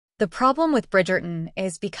The problem with Bridgerton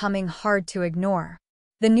is becoming hard to ignore.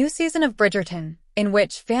 The new season of Bridgerton, in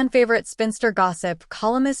which fan-favorite spinster gossip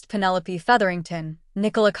columnist Penelope Featherington,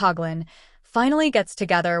 Nicola Coughlan, finally gets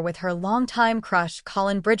together with her longtime crush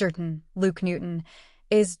Colin Bridgerton, Luke Newton,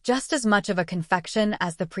 is just as much of a confection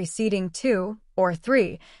as the preceding two, or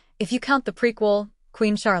three, if you count the prequel,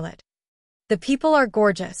 Queen Charlotte. The people are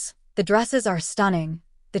gorgeous, the dresses are stunning,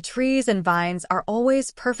 the trees and vines are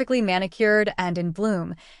always perfectly manicured and in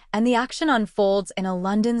bloom, and the action unfolds in a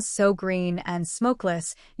London so green and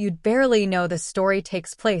smokeless you'd barely know the story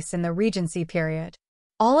takes place in the Regency period.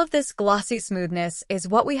 All of this glossy smoothness is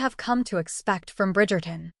what we have come to expect from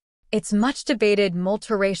Bridgerton. Its much-debated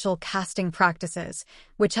multiracial casting practices,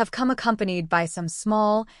 which have come accompanied by some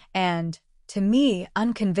small and, to me,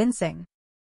 unconvincing,